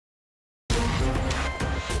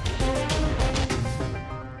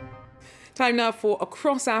Time now for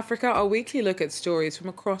Across Africa, our weekly look at stories from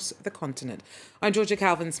across the continent. I'm Georgia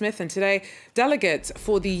Calvin-Smith, and today, delegates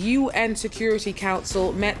for the UN Security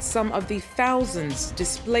Council met some of the thousands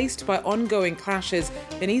displaced by ongoing clashes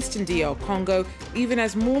in eastern DR Congo, even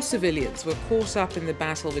as more civilians were caught up in the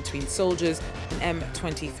battle between soldiers and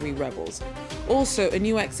M23 rebels. Also, a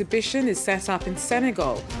new exhibition is set up in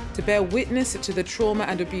Senegal to bear witness to the trauma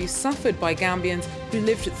and abuse suffered by Gambians who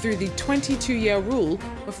lived through the 22-year rule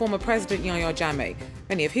of former President Yahya Jammeh.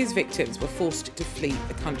 Many of his victims were forced to flee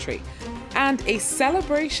the country. And a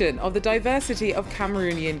celebration of the diversity of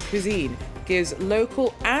Cameroonian cuisine gives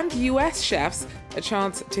local and US chefs a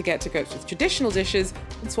chance to get to grips with traditional dishes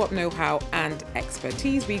and swap know-how and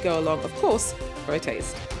expertise. We go along, of course, for a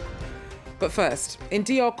taste. But first, in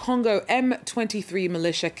DR Congo, M23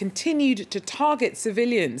 militia continued to target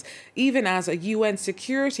civilians, even as a UN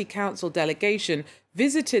Security Council delegation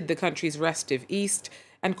visited the country's restive east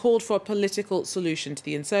and called for a political solution to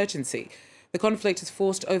the insurgency. The conflict has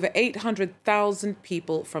forced over 800,000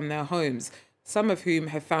 people from their homes, some of whom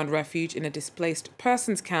have found refuge in a displaced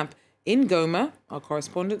persons camp in Goma, our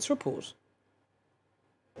correspondents report.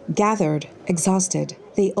 Gathered, exhausted,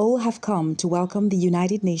 they all have come to welcome the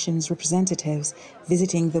United Nations representatives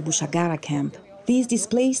visiting the Bushagara camp. These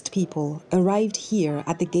displaced people arrived here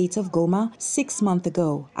at the gates of Goma 6 months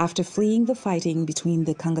ago after fleeing the fighting between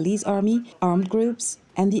the Congolese army, armed groups,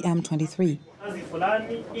 and the M23.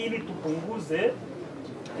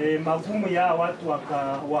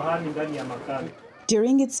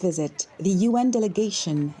 During its visit, the UN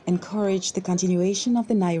delegation encouraged the continuation of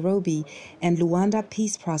the Nairobi and Luanda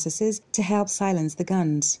peace processes to help silence the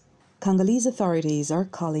guns. Congolese authorities are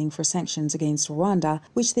calling for sanctions against Rwanda,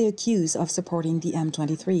 which they accuse of supporting the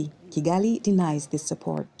M23. Kigali denies this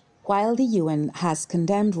support. While the UN has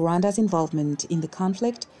condemned Rwanda's involvement in the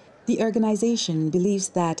conflict, the organization believes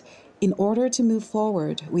that in order to move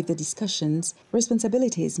forward with the discussions,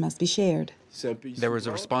 responsibilities must be shared. There is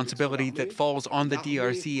a responsibility that falls on the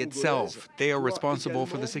DRC itself. They are responsible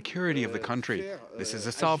for the security of the country. This is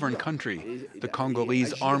a sovereign country. The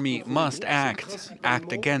Congolese army must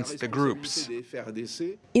act against the groups.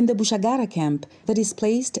 In the Bushagara camp, the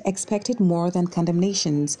displaced expected more than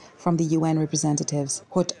condemnations from the UN representatives.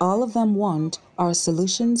 What all of them want are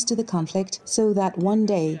solutions to the conflict so that one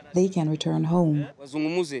day they can return home.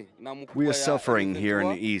 We are suffering here in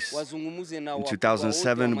the east. In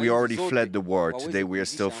 2007, we already fled the war. Today we are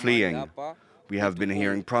still fleeing. We have been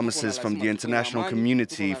hearing promises from the international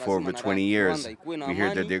community for over 20 years. We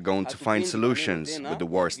hear that they're going to find solutions, but the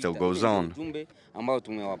war still goes on.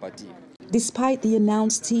 Despite the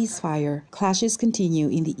announced ceasefire, clashes continue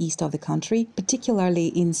in the east of the country, particularly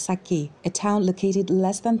in Sake, a town located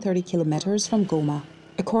less than 30 kilometers from Goma.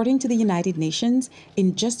 According to the United Nations,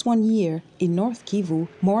 in just 1 year, in North Kivu,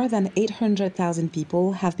 more than 800,000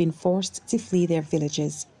 people have been forced to flee their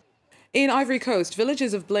villages. In Ivory Coast,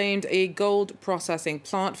 villagers have blamed a gold processing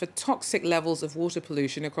plant for toxic levels of water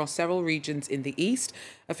pollution across several regions in the east.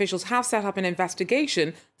 Officials have set up an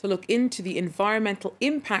investigation to look into the environmental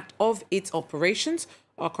impact of its operations.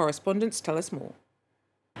 Our correspondents tell us more.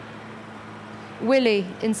 Willy,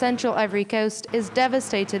 in central Ivory Coast, is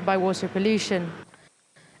devastated by water pollution.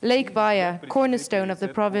 Lake Baya, cornerstone of the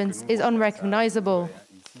province, is unrecognizable.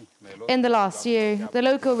 In the last year, the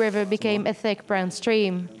local river became a thick brown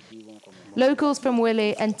stream. Locals from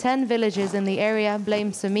Willy and 10 villages in the area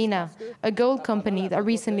blame Somina, a gold company that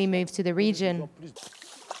recently moved to the region.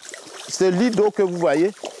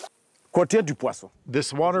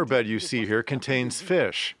 This waterbed you see here contains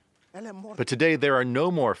fish. But today there are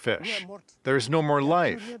no more fish. There is no more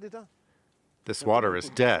life. This water is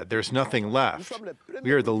dead. There's nothing left.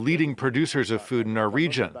 We are the leading producers of food in our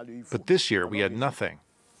region, but this year we had nothing.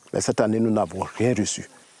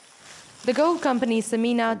 The gold company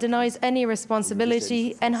Somina denies any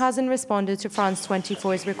responsibility and hasn't responded to France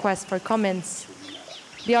 24's request for comments.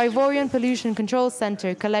 The Ivorian Pollution Control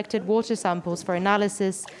Center collected water samples for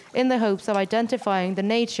analysis in the hopes of identifying the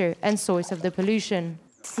nature and source of the pollution.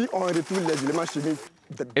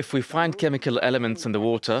 If we find chemical elements in the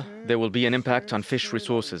water, there will be an impact on fish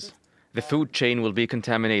resources. The food chain will be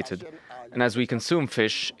contaminated. And as we consume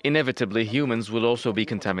fish, inevitably humans will also be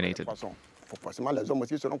contaminated.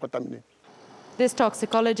 This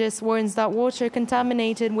toxicologist warns that water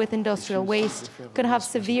contaminated with industrial waste could have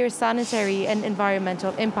severe sanitary and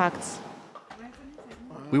environmental impacts.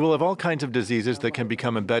 We will have all kinds of diseases that can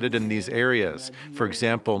become embedded in these areas. For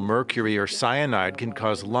example, mercury or cyanide can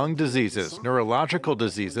cause lung diseases, neurological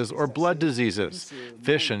diseases, or blood diseases.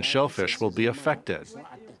 Fish and shellfish will be affected.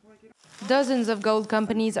 Dozens of gold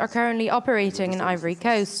companies are currently operating in Ivory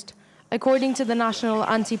Coast. According to the National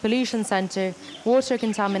Anti-Pollution Centre, water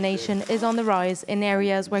contamination is on the rise in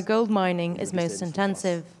areas where gold mining is most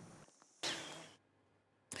intensive.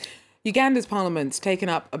 Uganda's parliament's taken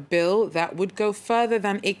up a bill that would go further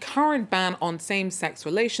than a current ban on same-sex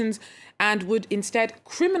relations and would instead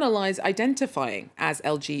criminalise identifying as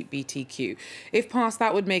LGBTQ. If passed,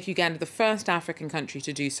 that would make Uganda the first African country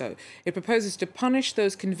to do so. It proposes to punish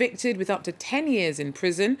those convicted with up to 10 years in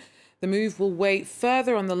prison. The move will weigh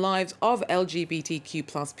further on the lives of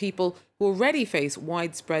LGBTQ+ people who already face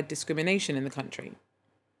widespread discrimination in the country.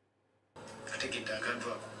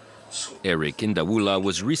 Eric Indawula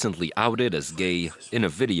was recently outed as gay in a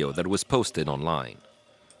video that was posted online.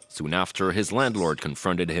 Soon after, his landlord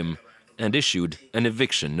confronted him and issued an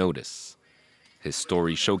eviction notice. His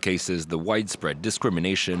story showcases the widespread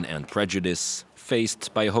discrimination and prejudice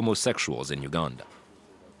faced by homosexuals in Uganda.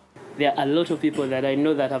 There are a lot of people that I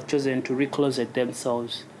know that have chosen to recloset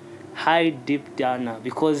themselves, hide deep down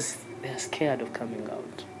because they're scared of coming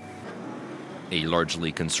out. A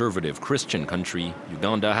largely conservative Christian country,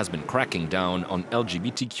 Uganda has been cracking down on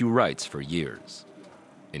LGBTQ rights for years.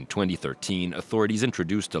 In 2013, authorities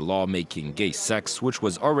introduced a law making gay sex, which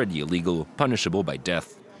was already illegal, punishable by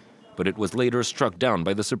death, but it was later struck down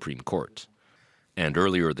by the Supreme Court. And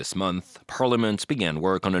earlier this month, Parliament began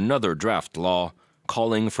work on another draft law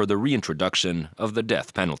calling for the reintroduction of the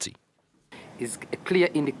death penalty. It's a clear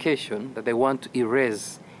indication that they want to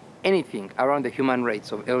erase anything around the human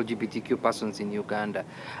rights of LGBTQ persons in Uganda.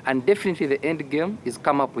 And definitely the end game is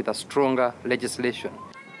come up with a stronger legislation.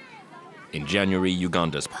 In January,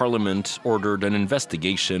 Uganda's parliament ordered an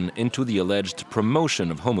investigation into the alleged promotion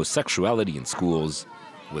of homosexuality in schools,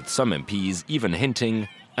 with some MPs even hinting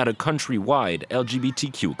at a countrywide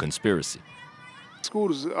LGBTQ conspiracy.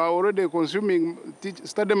 Schools are already consuming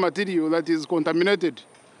study material that is contaminated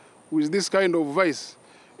with this kind of vice.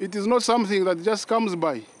 It is not something that just comes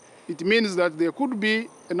by. It means that there could be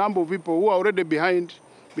a number of people who are already behind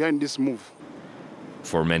this move.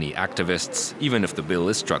 For many activists, even if the bill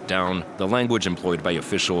is struck down, the language employed by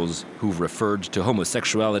officials who've referred to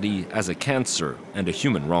homosexuality as a cancer and a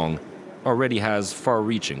human wrong already has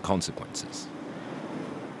far-reaching consequences.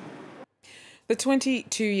 The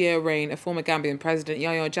 22-year reign of former Gambian President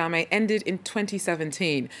Yahya Jammeh ended in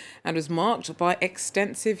 2017 and was marked by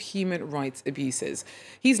extensive human rights abuses.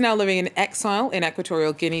 He's now living in exile in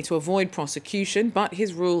Equatorial Guinea to avoid prosecution, but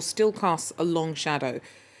his rule still casts a long shadow.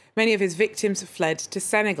 Many of his victims fled to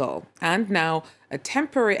Senegal, and now a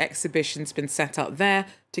temporary exhibition's been set up there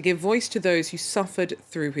to give voice to those who suffered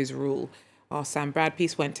through his rule. Our Sam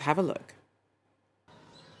Bradpiece went to have a look.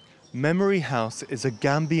 Memory House is a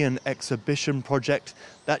Gambian exhibition project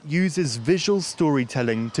that uses visual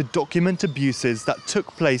storytelling to document abuses that took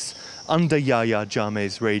place under Yahya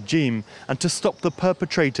Jammeh's regime and to stop the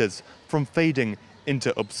perpetrators from fading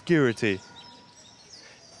into obscurity.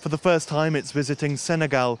 For the first time, it's visiting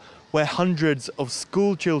Senegal, where hundreds of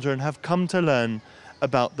school children have come to learn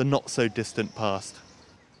about the not-so-distant past.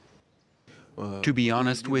 To be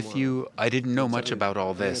honest with you, I didn't know much about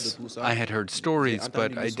all this. I had heard stories,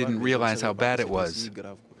 but I didn't realize how bad it was.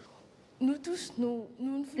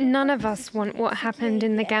 None of us want what happened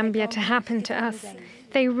in the Gambia to happen to us.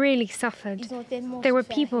 They really suffered. There were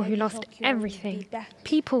people who lost everything.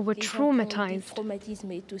 People were traumatized.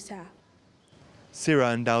 Sira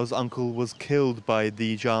Ndau's uncle was killed by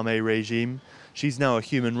the Jammeh regime. She's now a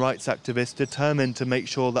human rights activist determined to make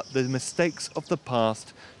sure that the mistakes of the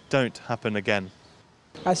past don't happen again.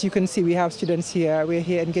 As you can see, we have students here. We're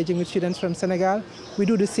here engaging with students from Senegal. We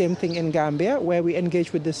do the same thing in Gambia, where we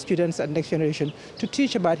engage with the students and next generation to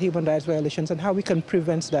teach about human rights violations and how we can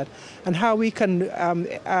prevent that, and how we can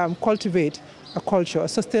cultivate a culture, a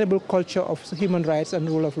sustainable culture of human rights and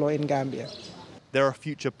rule of law in Gambia. There are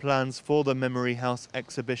future plans for the Memory House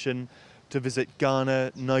exhibition to visit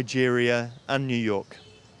Ghana, Nigeria and New York.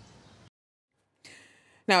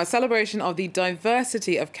 Now, a celebration of the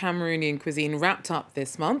diversity of Cameroonian cuisine wrapped up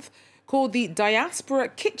this month. Called the Diaspora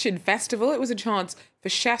Kitchen Festival, it was a chance for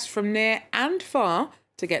chefs from near and far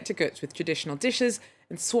to get to grips with traditional dishes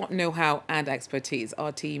and swap know-how and expertise.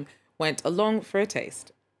 Our team went along for a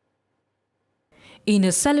taste. In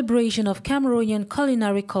a celebration of Cameroonian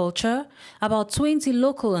culinary culture, about 20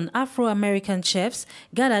 local and Afro-American chefs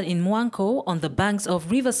gathered in Mwanko on the banks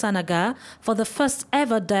of River Sanaga for the first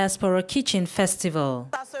ever Diaspora Kitchen Festival.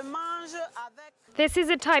 This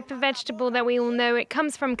is a type of vegetable that we all know. It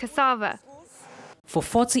comes from cassava. For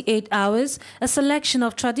 48 hours, a selection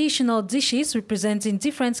of traditional dishes representing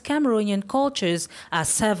different Cameroonian cultures are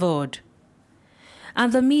served.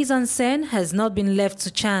 And the mise-en-scène has not been left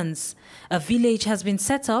to chance. A village has been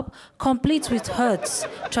set up, complete with huts,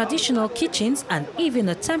 traditional kitchens and even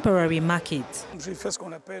a temporary market.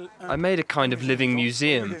 I made a kind of living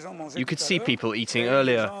museum. You could see people eating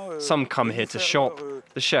earlier. Some come here to shop.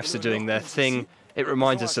 The chefs are doing their thing. It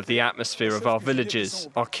reminds us of the atmosphere of our villages,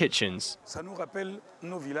 our kitchens.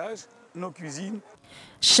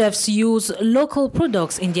 Chefs use local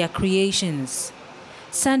products in their creations.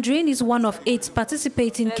 Sandrine is one of 8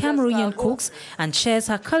 participating Cameroonian cooks and shares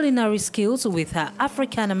her culinary skills with her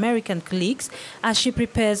African-American colleagues as she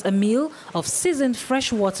prepares a meal of seasoned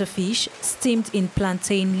freshwater fish steamed in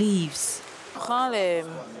plantain leaves.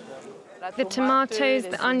 The tomatoes,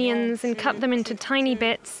 the onions, and cut them into tiny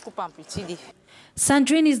bits.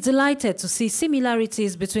 Sandrine is delighted to see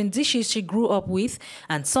similarities between dishes she grew up with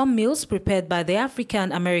and some meals prepared by the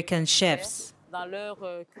African-American chefs.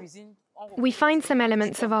 We find some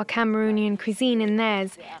elements of our Cameroonian cuisine in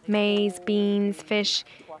theirs: maize, beans, fish.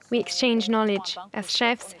 We exchange knowledge. As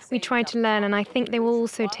chefs, we try to learn, and I think they will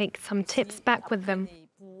also take some tips back with them.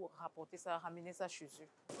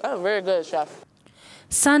 Oh, very good, chef.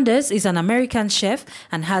 Sanders is an American chef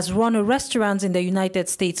and has run a restaurant in the United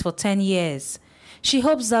States for 10 years. She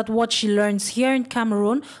hopes that what she learns here in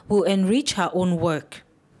Cameroon will enrich her own work.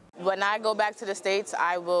 When I go back to the States,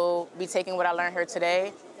 I will be taking what I learned here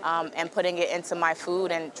today and putting it into my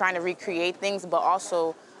food and trying to recreate things, but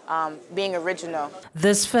also being original.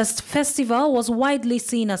 This first festival was widely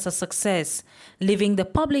seen as a success, leaving the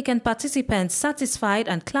public and participants satisfied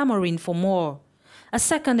and clamoring for more. A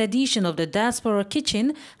second edition of the Diaspora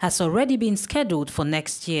Kitchen has already been scheduled for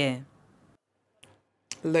next year.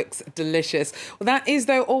 Looks delicious. Well, that is,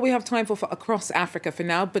 though, all we have time for Across Africa for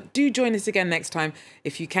now, but do join us again next time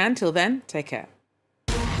if you can. Till then, take care.